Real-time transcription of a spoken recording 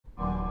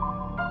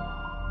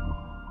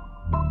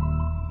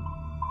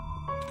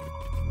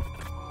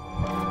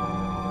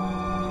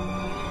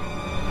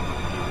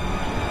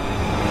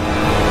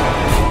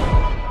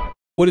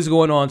What is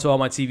going on to all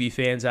my TV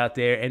fans out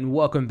there, and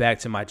welcome back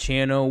to my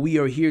channel. We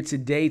are here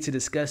today to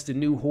discuss the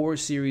new horror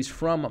series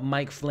from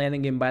Mike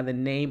Flanagan by the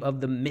name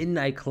of The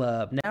Midnight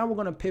Club. Now we're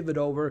going to pivot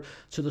over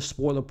to the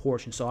spoiler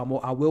portion. So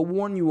I will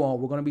warn you all,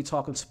 we're going to be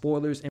talking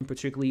spoilers, and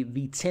particularly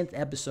the 10th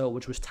episode,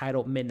 which was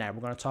titled Midnight. We're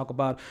going to talk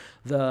about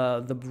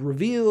the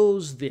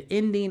reveals, the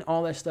ending,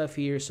 all that stuff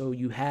here, so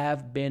you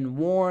have been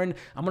warned.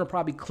 I'm going to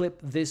probably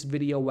clip this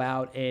video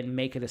out and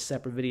make it a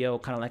separate video,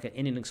 kind of like an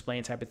ending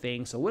explain type of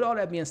thing. So with all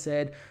that being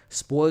said,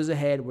 spoilers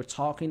ahead. We're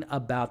talking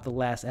about the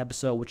last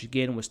episode, which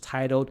again was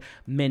titled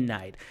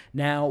Midnight.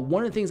 Now,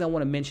 one of the things I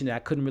want to mention that I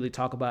couldn't really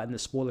talk about in the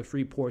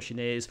spoiler-free portion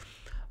is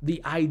the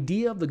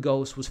idea of the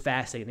ghost was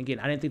fascinating. Again,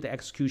 I didn't think the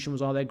execution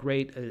was all that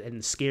great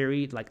and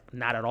scary, like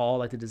not at all.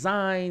 Like the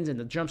designs and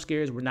the jump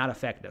scares were not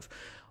effective.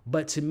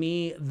 But to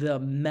me, the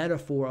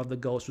metaphor of the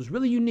ghost was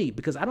really unique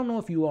because I don't know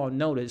if you all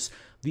noticed,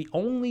 the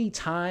only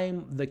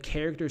time the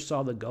characters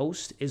saw the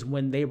ghost is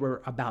when they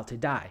were about to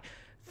die.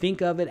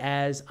 Think of it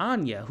as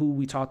Anya, who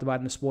we talked about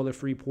in the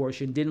spoiler-free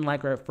portion. Didn't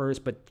like her at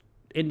first, but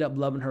ended up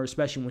loving her,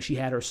 especially when she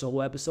had her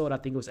solo episode. I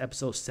think it was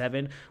episode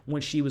 7,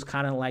 when she was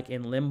kind of like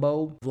in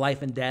limbo,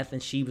 life and death,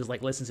 and she was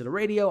like listening to the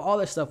radio. All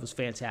that stuff was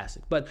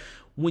fantastic. But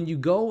when you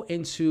go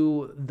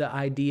into the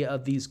idea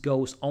of these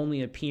ghosts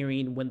only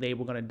appearing when they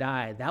were going to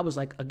die, that was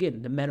like,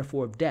 again, the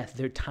metaphor of death.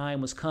 Their time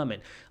was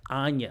coming.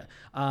 Anya,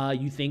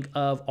 you think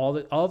of all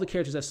the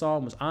characters that saw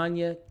him was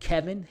Anya,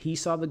 Kevin, he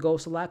saw the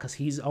ghost a lot because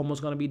he's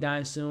almost going to be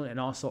dying soon, and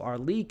also our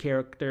lead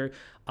character,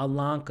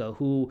 Alanka,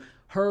 who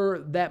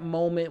that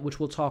moment, which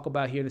we'll talk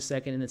about here in a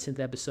second in the 10th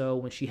episode,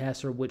 when she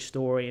has her witch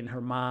story and her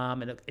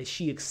mom and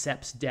she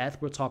accepts death.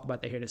 We'll talk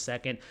about that here in a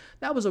second.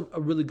 That was a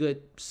really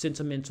good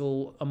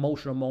sentimental,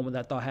 emotional moment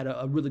that I thought had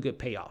a really good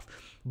payoff.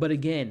 But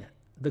again,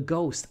 the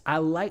ghost, I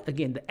like,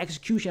 again, the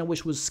execution, I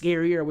wish was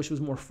scarier, I wish was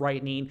more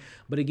frightening.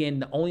 But again,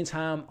 the only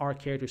time our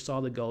characters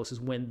saw the ghost is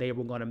when they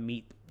were going to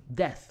meet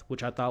death,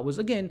 which I thought was,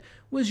 again,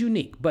 was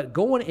unique. But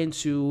going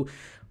into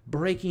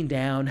breaking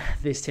down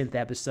this 10th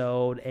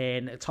episode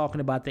and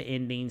talking about the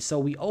ending. So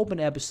we open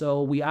the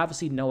episode. We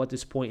obviously know at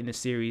this point in the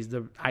series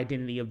the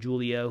identity of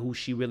Julia, who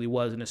she really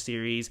was in the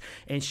series.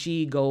 And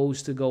she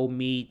goes to go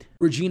meet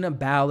Regina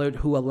Ballard,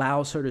 who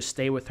allows her to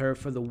stay with her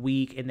for the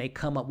week. And they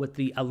come up with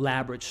the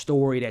elaborate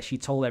story that she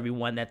told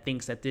everyone that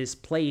thinks that this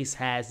place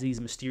has these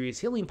mysterious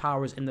healing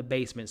powers in the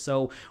basement.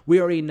 So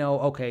we already know,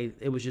 okay,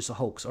 it was just a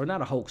hoax, or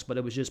not a hoax, but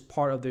it was just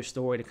part of their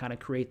story to kind of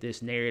create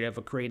this narrative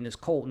of creating this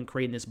cult and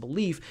creating this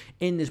belief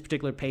in this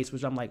particular pace,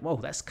 which I'm like, whoa,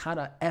 that's kind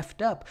of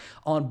effed up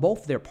on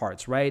both their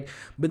parts, right?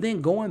 But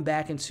then going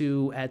back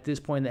into, at this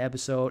point in the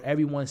episode,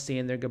 everyone's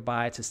saying their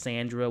goodbye to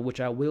Sandra, which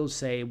I will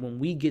say, when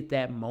we get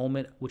that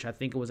moment, which I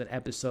think it was in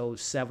episode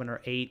 7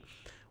 or 8,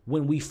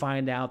 when we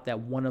find out that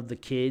one of the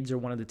kids or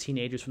one of the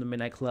teenagers from the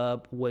Midnight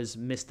Club was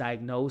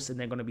misdiagnosed and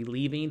they're going to be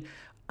leaving,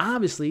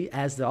 obviously,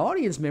 as the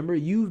audience member,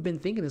 you've been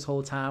thinking this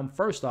whole time,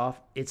 first off,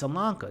 it's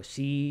Alanka.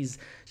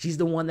 She's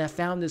the one that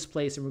found this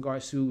place in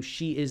regards to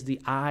she is the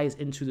eyes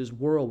into this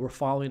world. We're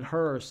following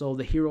her. So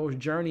the hero's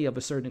journey of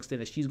a certain extent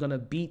that she's going to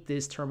beat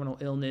this terminal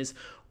illness.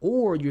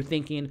 Or you're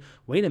thinking,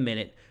 wait a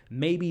minute,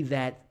 maybe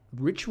that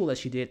ritual that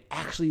she did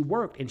actually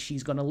worked and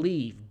she's going to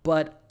leave.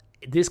 But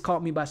this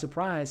caught me by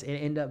surprise and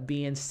ended up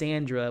being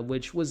Sandra,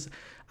 which was,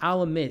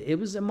 I'll admit, it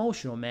was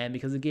emotional, man,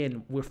 because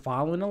again, we're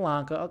following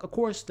Alanka. Of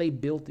course, they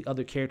built the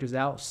other characters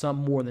out,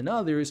 some more than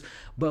others,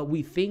 but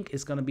we think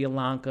it's going to be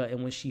Alanka,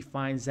 and when she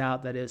finds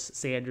out that it's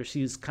Sandra,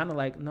 she's kind of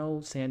like,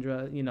 no,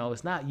 Sandra, you know,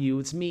 it's not you,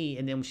 it's me.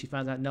 And then when she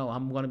finds out, no,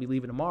 I'm going to be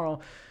leaving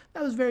tomorrow,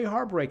 that was very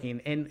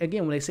heartbreaking. And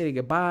again, when they say their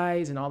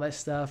goodbyes and all that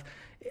stuff,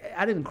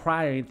 I didn't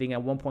cry or anything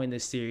at one point in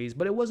this series,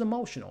 but it was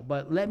emotional.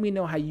 But let me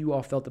know how you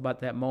all felt about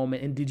that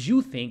moment. And did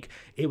you think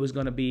it was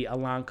going to be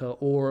Alanka?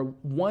 Or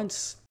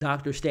once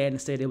Dr. Stanton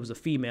said it was a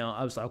female,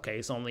 I was like, okay,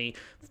 it's only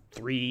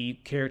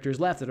 3 characters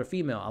left that are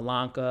female,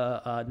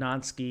 Alanka,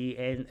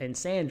 Nansky, and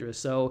Sandra.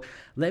 So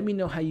let me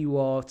know how you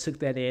all took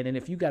that in, and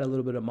if you got a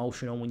little bit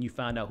emotional when you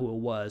found out who it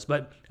was.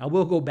 But I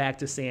will go back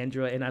to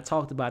Sandra, and I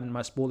talked about it in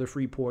my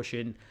spoiler-free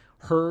portion.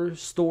 Her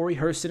story,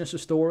 her sinister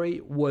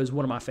story, was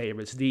one of my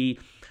favorites. The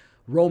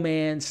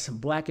romance,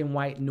 black and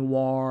white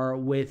noir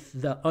with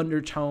the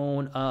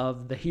undertone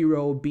of the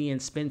hero being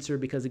Spencer,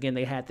 because again,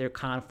 they had their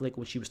conflict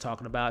when she was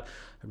talking about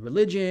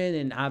religion,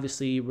 and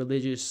obviously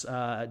religious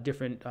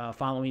different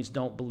followings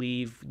don't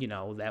believe, you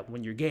know, that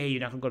when you're gay, you're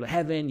not gonna go to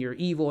heaven, you're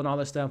evil and all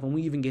that stuff. And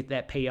we even get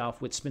that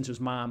payoff with Spencer's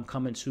mom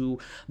coming to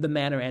the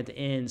manor at the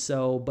end.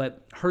 So,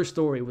 but her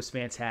story was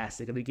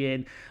fantastic. And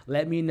again,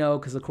 let me know,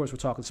 because of course we're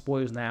talking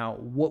spoilers now,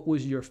 what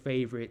was your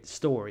favorite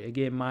story?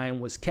 Again, mine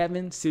was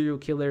Kevin, serial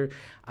killer.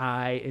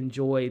 I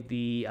enjoyed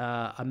the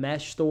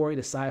Amesh story,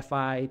 the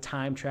sci-fi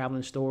time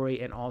traveling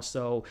story, and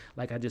also,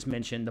 like I just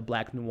mentioned, the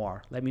black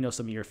noir. Let me know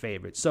some of your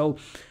favorites. So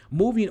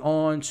moving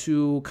on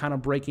to kind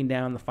of breaking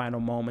down the final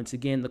moments.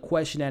 Again, the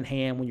question at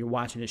hand when you're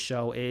watching the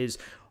show is,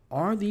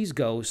 are these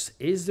ghosts?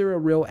 Is there a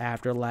real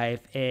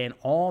afterlife? And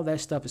all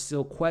that stuff is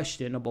still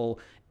questionable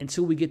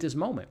until we get this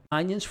moment.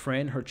 Anya's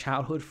friend, her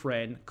childhood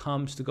friend,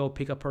 comes to go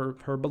pick up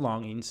her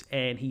belongings,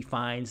 and he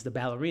finds the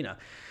ballerina.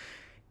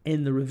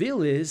 And the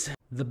reveal is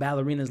the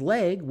ballerina's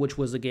leg, which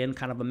was again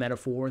kind of a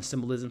metaphor and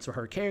symbolism to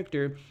her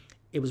character,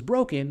 it was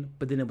broken,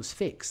 but then it was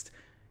fixed.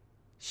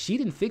 She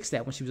didn't fix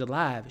that when she was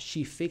alive.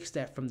 She fixed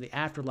that from the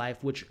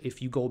afterlife, which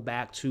if you go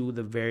back to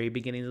the very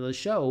beginning of the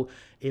show,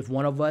 if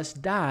one of us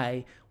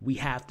die, we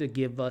have to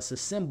give us a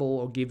symbol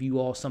or give you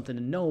all something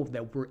to know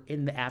that we're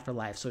in the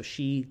afterlife. So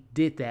she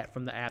did that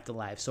from the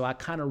afterlife. So I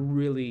kind of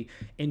really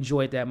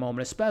enjoyed that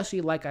moment, especially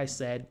like I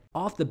said,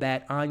 off the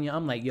bat, Anya,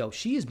 I'm like, yo,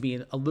 she is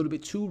being a little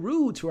bit too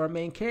rude to our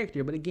main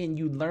character. But again,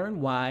 you learn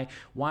why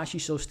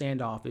she's so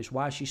standoffish,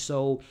 why she's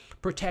so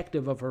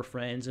protective of her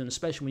friends, and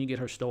especially when you get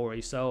her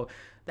story. So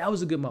that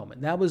was a good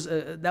moment. That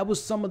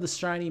was some of the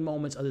shiny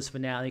moments of this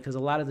finale, because a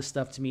lot of the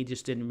stuff to me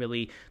just didn't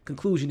really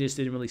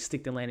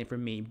stick the landing for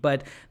me.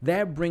 But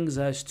that brings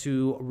us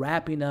to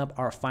wrapping up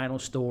our final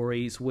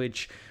stories,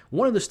 which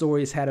one of the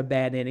stories had a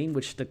bad ending,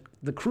 which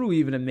the crew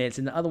even admits,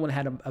 and the other one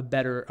had a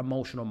better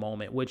emotional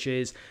moment, which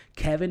is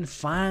Kevin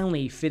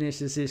finally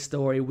finishes his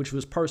story, which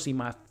was personally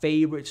my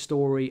favorite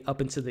story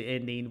up until the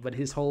ending. But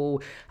his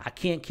whole I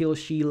can't kill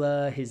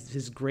Sheila,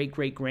 his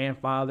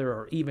great-great-grandfather,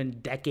 or even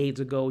decades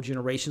ago,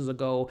 generations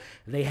ago,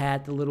 they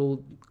had the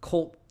little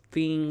cult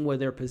thing where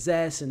they're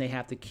possessed and they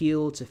have to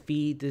kill to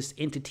feed this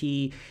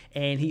entity,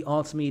 and he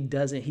ultimately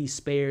doesn't. He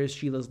spares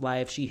Sheila's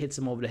life. She hits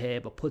him over the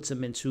head but puts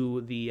him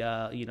into the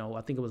I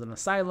think it was an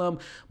asylum.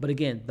 But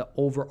again, the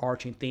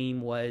overarching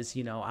theme was,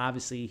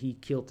 obviously he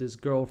killed his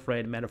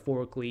girlfriend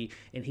metaphorically,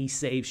 and he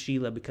saved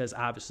Sheila because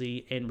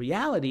obviously in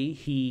reality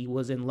he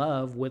was in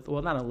love with,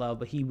 well, not in love,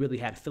 but he really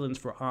had feelings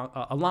for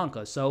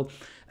Alanka. So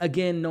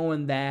again,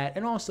 knowing that,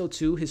 and also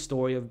too his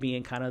story of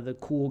being kind of the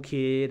cool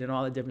kid and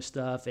all the different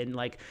stuff, and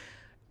like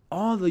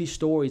all these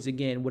stories,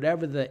 again,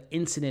 whatever the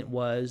incident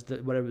was,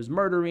 whatever was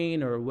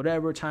murdering or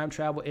whatever, time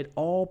travel, it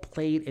all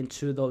played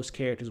into those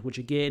characters, which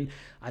again,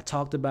 I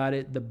talked about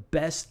it. The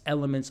best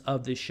elements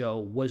of this show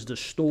was the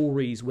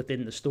stories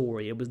within the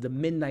story. It was the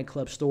Midnight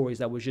Club stories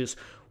that was just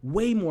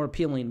way more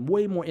appealing,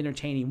 way more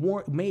entertaining,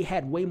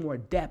 had way more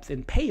depth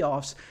and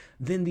payoffs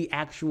than the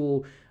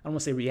actual, I don't want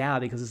to say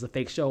reality because it's a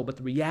fake show, but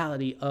the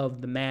reality of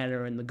the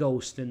manor and the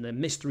ghost and the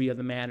mystery of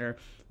the manor.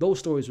 Those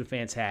stories were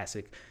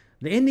fantastic.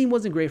 The ending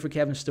wasn't great for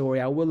Kevin's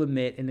story, I will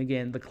admit, and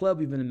again, the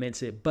club even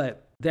admits it,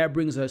 but that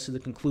brings us to the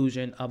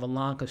conclusion of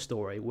Alanka's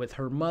story with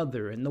her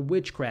mother and the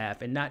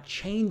witchcraft and not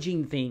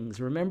changing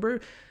things. Remember?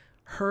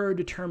 Her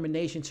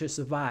determination to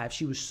survive.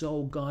 She was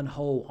so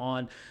gung-ho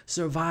on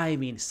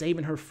surviving,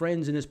 saving her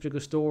friends in this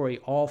particular story,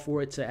 all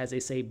for it to, as they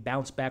say,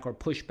 bounce back or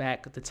push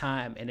back at the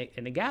time, and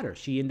it got her.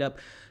 She ended up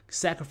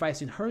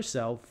sacrificing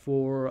herself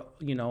for,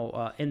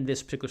 in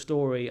this particular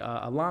story,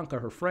 Alanka,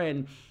 her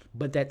friend,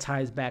 but that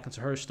ties back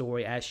into her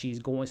story as she's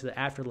going to the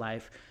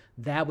afterlife.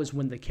 That was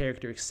when the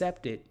character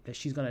accepted that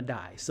she's going to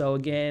die. So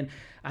again,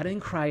 I didn't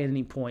cry at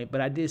any point,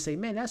 but I did say,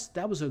 man,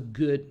 that was a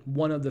good,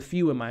 one of the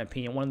few, in my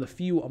opinion, one of the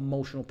few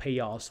emotional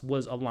payoffs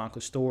was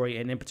Alanka's story,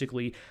 and in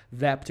particularly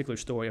that particular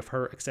story of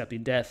her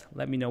accepting death.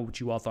 Let me know what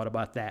you all thought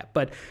about that.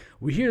 But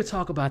we're here to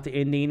talk about the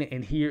ending,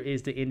 and here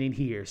is the ending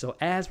here. So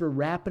as we're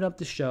wrapping up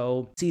the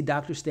show, see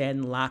Dr.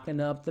 Stanton locking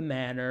up the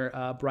manor,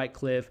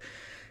 Brightcliff.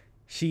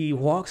 She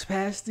walks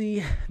past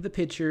the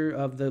picture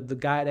of the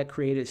guy that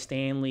created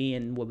Stanley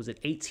in,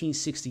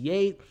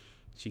 1868.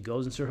 She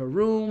goes into her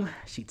room,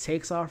 she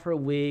takes off her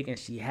wig, and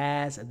she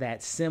has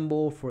that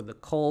symbol for the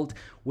cult,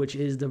 which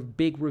is the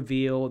big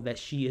reveal that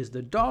she is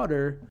the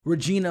daughter,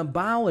 Regina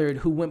Ballard,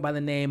 who went by the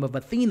name of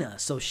Athena.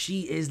 So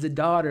she is the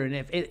daughter, and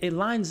if it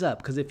lines up,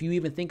 because if you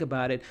even think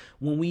about it,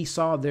 when we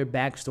saw their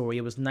backstory,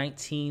 it was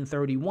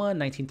 1931,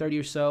 1930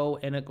 or so,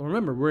 and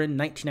remember, we're in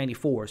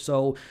 1994,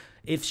 so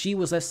if she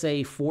was, let's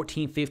say,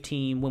 14,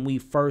 15 when we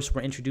first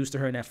were introduced to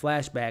her in that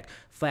flashback,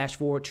 flash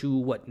forward to,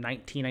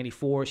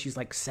 1994, she's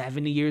like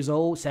 70 years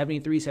old,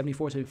 73,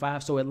 74,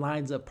 75, so it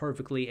lines up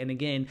perfectly. And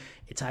again,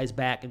 it ties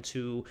back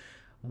into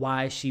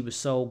why she was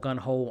so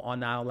gung-ho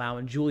on not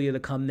allowing Julia to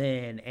come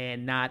in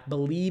and not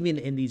believing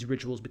in these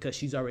rituals, because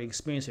she's already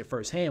experienced it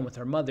firsthand with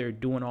her mother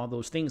doing all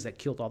those things that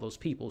killed all those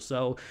people.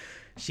 So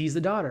she's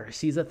the daughter.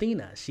 She's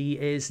Athena. She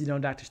is,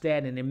 Dr.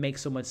 Stanton, and it makes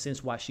so much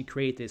sense why she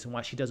created this and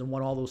why she doesn't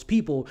want all those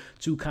people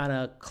to kind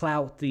of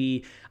clout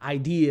the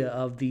idea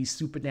of these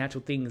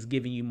supernatural things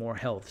giving you more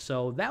health.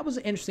 So that was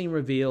an interesting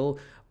reveal.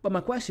 But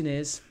my question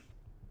is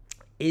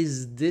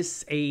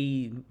this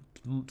a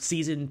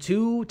season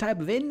 2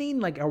 type of ending?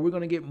 Like, are we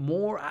going to get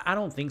more? I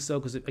don't think so,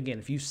 because again,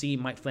 if you see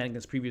Mike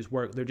Flanagan's previous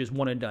work, they're just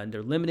one and done.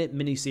 They're limited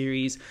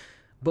miniseries,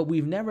 but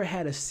we've never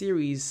had a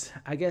series,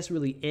 I guess,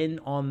 really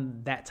end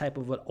on that type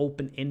of an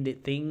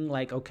open-ended thing.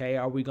 Like, okay,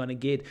 are we going to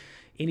get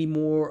any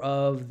more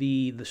of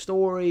the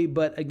story?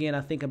 But again, I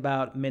think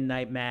about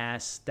Midnight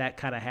Mass, that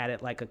kind of had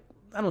it like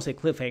I don't say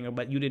cliffhanger,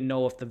 but you didn't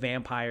know if the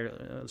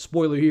vampire,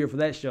 spoiler here for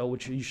that show,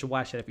 which you should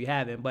watch that if you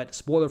haven't, but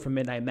spoiler for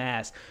Midnight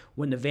Mass,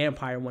 when the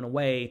vampire went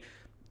away,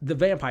 the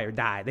vampire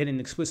died. They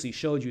didn't explicitly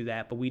show you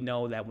that, but we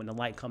know that when the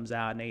light comes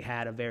out, and they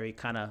had a very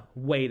kind of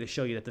way to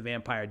show you that the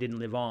vampire didn't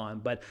live on.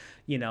 But,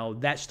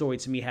 that story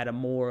to me had a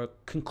more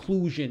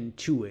conclusion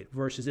to it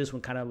versus this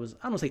one kind of was,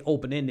 I don't say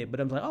open-ended,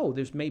 but I'm like, oh,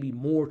 there's maybe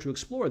more to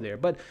explore there.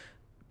 But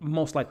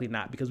most likely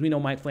not, because we know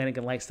Mike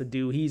Flanagan likes to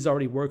do. He's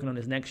already working on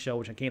his next show,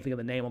 which I can't think of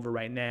the name of it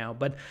right now.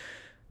 But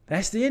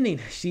that's the ending.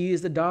 She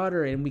is the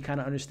daughter, and we kind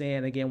of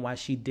understand, again, why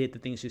she did the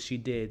things that she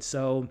did.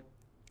 So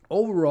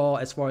overall,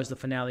 as far as the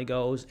finale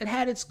goes, it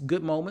had its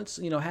good moments,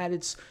 had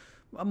its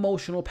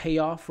emotional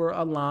payoff for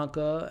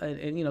Alanka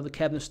and the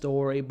Kevin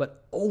story.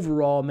 But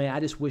overall, man, I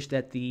just wish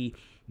that the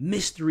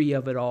mystery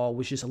of it all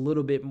was just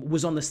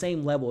was on the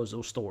same level as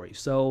those stories.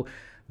 So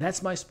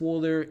that's my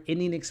spoiler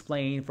ending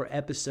explained for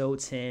episode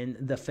 10,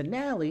 the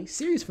finale,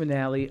 series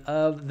finale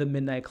of The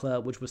Midnight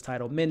Club, which was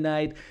titled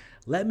Midnight.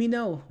 Let me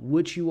know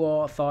what you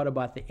all thought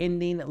about the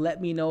ending.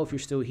 Let me know, if you're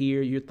still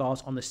here, your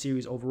thoughts on the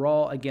series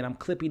overall. Again, I'm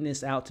clipping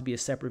this out to be a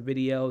separate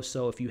video,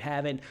 so if you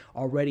haven't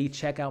already,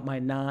 check out my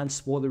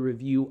non-spoiler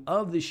review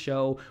of the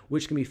show,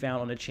 which can be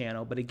found on the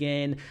channel. But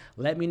again,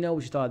 let me know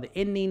what you thought of the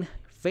ending,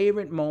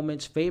 favorite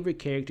moments, favorite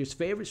characters,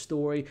 favorite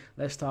story.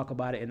 Let's talk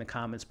about it in the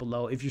comments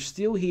below. If you're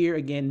still here,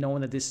 again,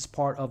 knowing that this is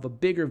part of a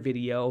bigger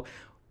video,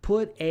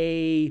 put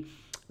the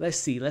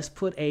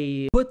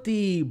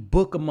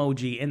book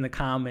emoji in the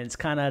comments,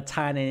 kind of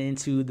tying it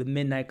into the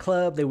Midnight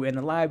Club. They were in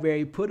the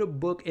library. Put a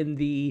book in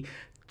the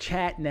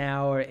chat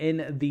now, or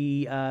in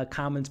the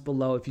comments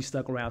below if you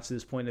stuck around to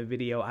this point of the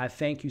video. I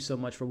thank you so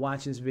much for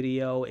watching this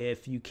video.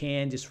 If you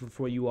can, just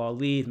before you all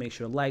leave, make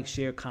sure to like,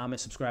 share, comment,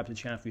 subscribe to the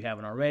channel if you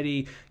haven't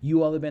already.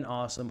 You all have been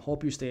awesome.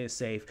 Hope you're staying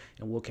safe,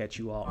 and we'll catch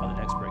you all on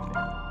the next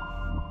breakdown.